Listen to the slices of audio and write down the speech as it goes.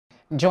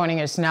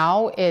Joining us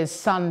now is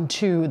son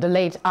to the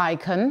late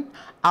icon,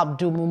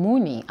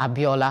 Abdulmumuni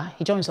Abiola.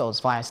 He joins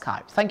us via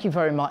Skype. Thank you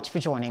very much for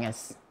joining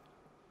us.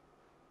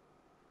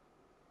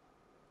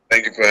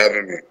 Thank you for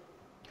having me.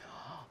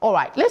 All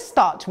right, let's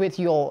start with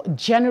your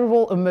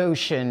general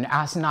emotion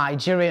as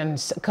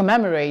Nigerians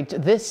commemorate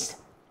this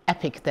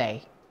epic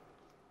day.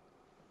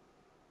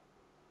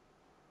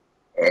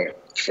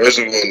 First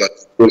of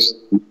all,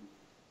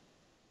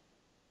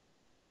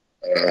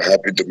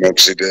 happy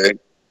Democracy Day.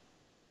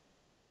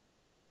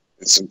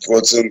 It's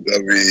important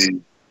that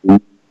we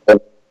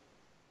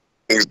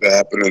things that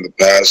happened in the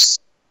past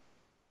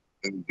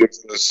and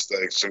gives us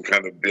like some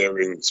kind of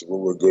bearing to where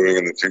we're going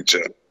in the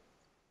future.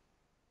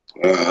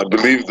 I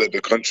believe that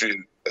the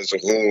country as a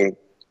whole,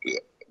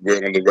 we're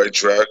on the right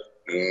track.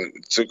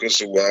 It took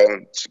us a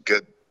while to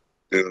get,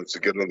 to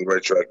get on the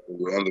right track, but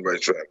we're on the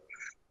right track.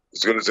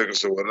 It's going to take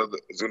us a while.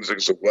 It's going to take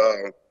us a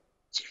while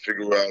to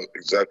figure out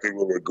exactly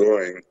where we're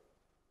going.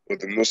 But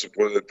the most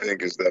important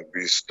thing is that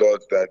we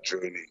start that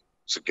journey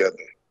together.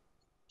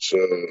 So,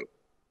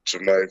 to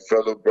my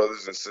fellow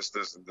brothers and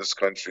sisters in this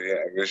country,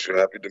 I wish you a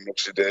happy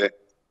Democracy Day.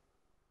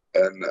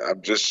 And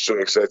I'm just so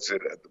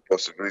excited at the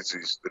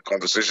possibilities. The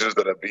conversations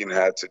that are being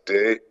had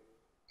today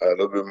are a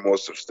little bit more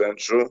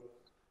substantial.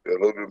 They're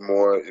a little bit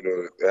more,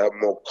 they have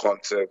more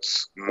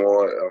context,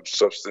 more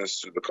substance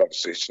to the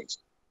conversations.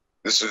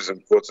 This is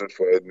important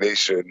for a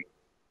nation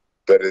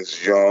that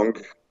is young,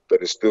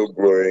 that is still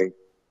growing,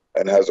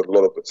 and has a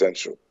lot of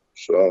potential.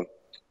 So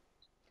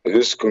I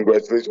just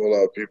congratulate all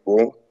our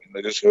people, and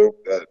I just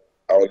hope that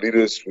our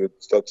leaders would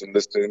start to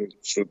listen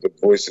to the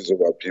voices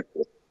of our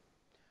people.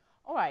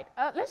 All right,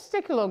 let's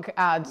take a look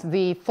at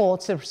the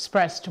thoughts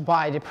expressed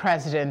by the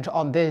president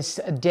on this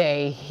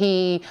day.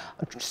 He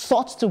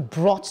sought to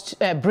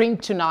bring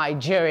to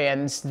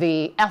Nigerians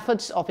the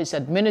efforts of his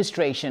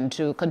administration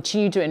to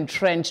continue to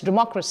entrench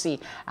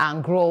democracy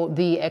and grow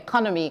the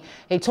economy.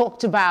 He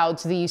talked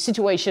about the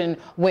situation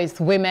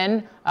with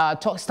women,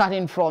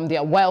 starting from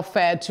their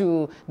welfare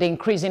to the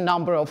increasing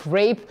number of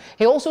rape.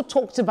 He also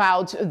talked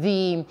about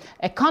the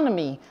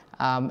economy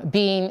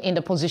being in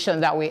the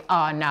position that we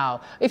are now.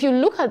 If you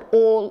look at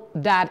all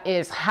that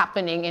is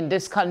happening in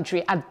this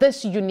country at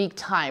this unique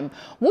time,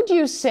 would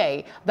you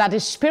say that the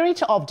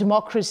spirit of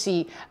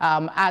democracy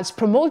as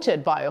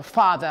promoted by your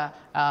father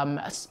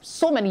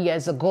so many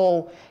years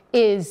ago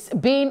is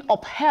being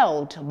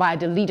upheld by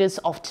the leaders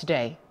of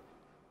today?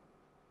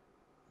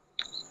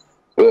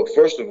 Well,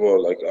 first of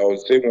all, I would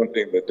say one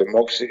thing, that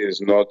democracy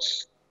is not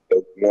a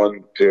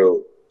one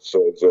pill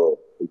solves all.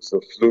 It's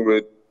a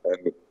fluid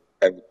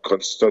and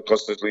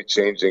constantly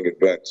changing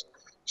event.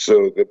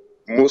 So the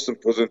most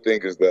important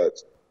thing is that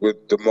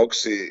with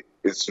democracy,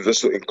 it's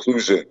just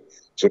inclusion.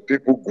 So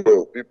people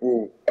grow,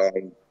 people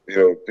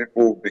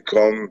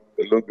become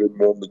a little bit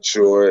more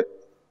mature,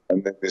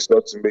 and then they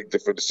start to make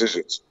different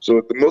decisions.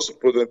 So the most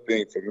important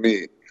thing for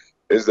me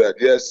is that,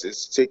 yes,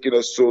 it's taken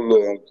us so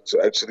long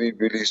to actually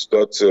really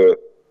start to,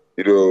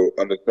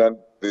 understand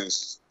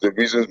the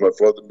reasons my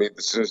father made the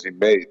decisions he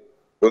made.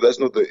 But that's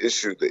not the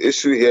issue. The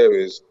issue here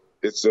is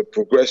it's a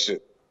progression.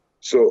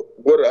 So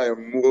what I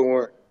am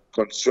more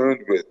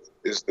concerned with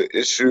is the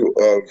issue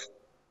of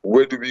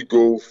where do we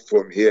go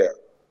from here?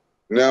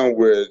 Now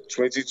we're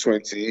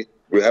 2020,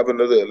 we have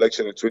another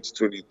election in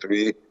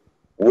 2023.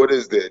 What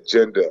is the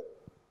agenda?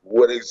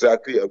 What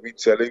exactly are we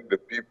telling the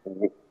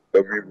people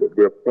that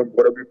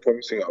what are we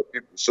promising our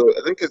people? So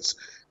I think it's,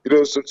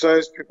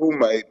 sometimes people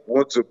might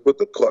want to put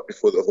the cart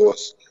before the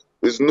horse.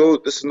 This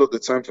is not the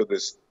time for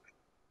this.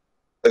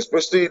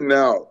 Especially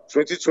now,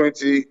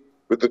 2020,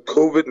 with the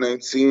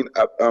COVID-19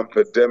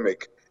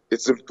 pandemic,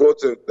 it's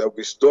important that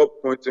we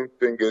stop pointing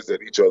fingers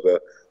at each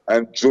other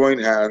and join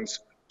hands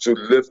to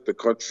lift the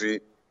country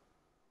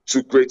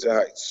to greater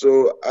heights.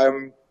 So I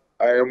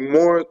am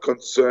more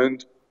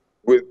concerned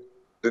with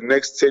the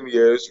next 10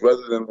 years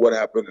rather than what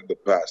happened in the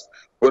past.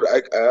 But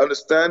I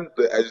understand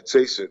the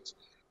agitations.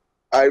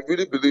 I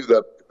really believe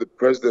that the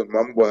President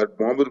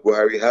Muhammad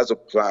Buhari has a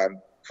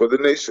plan for the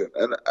nation,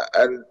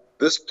 and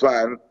this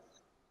plan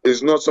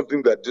is not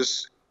something that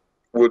just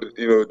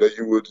that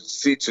you would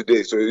see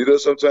today. So,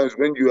 sometimes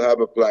when you have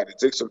a plan, it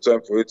takes some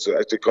time for it to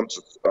actually come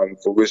to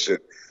fruition.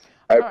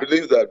 I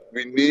believe that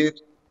we need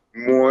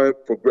more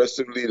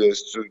progressive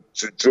leaders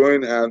to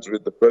join hands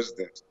with the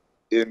president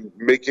in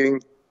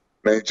making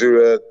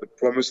Nigeria the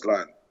promised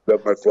land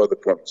that my father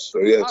promised. So,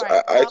 yes,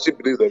 right. I actually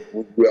believe that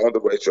we're on the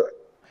right track.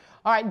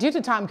 All right, due to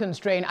time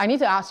constraint, I need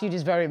to ask you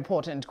this very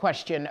important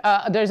question.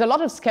 There's a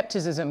lot of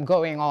skepticism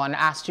going on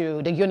as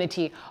to the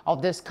unity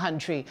of this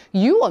country.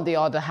 You, on the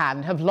other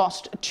hand, have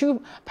lost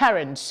two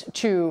parents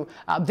to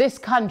this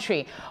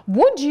country.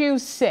 Would you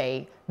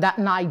say that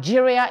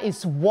Nigeria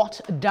is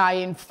worth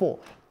dying for,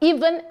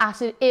 even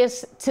as it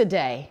is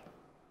today?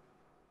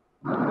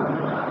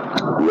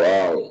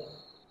 Wow.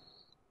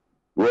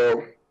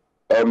 Well,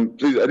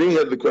 please, I didn't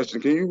hear the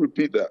question. Can you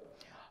repeat that?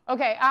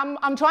 Okay,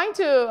 I'm trying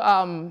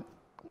to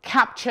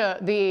capture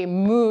the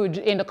mood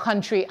in the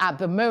country at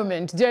the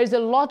moment. There is a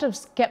lot of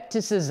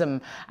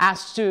skepticism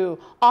as to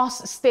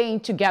us staying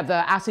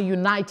together as a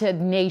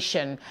united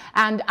nation.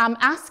 And I'm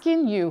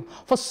asking you,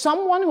 for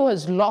someone who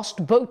has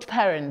lost both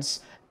parents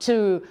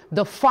to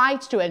the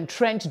fight to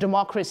entrench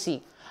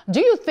democracy, do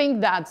you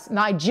think that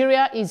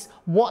Nigeria is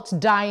worth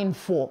dying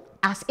for,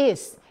 as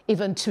is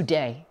even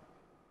today?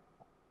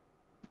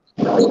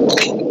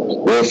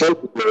 Well, first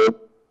of all,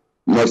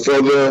 my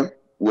father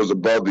was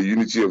about the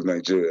unity of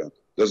Nigeria.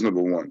 That's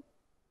number one.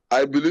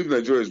 I believe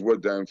Nigeria is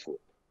worth dying for.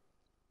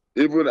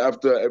 Even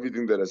after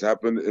everything that has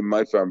happened in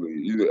my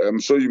family, I'm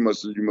sure you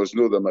must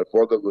know that my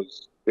father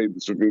was paid the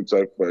supreme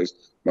sacrifice.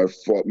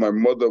 My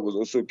mother was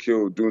also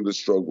killed during the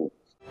struggle.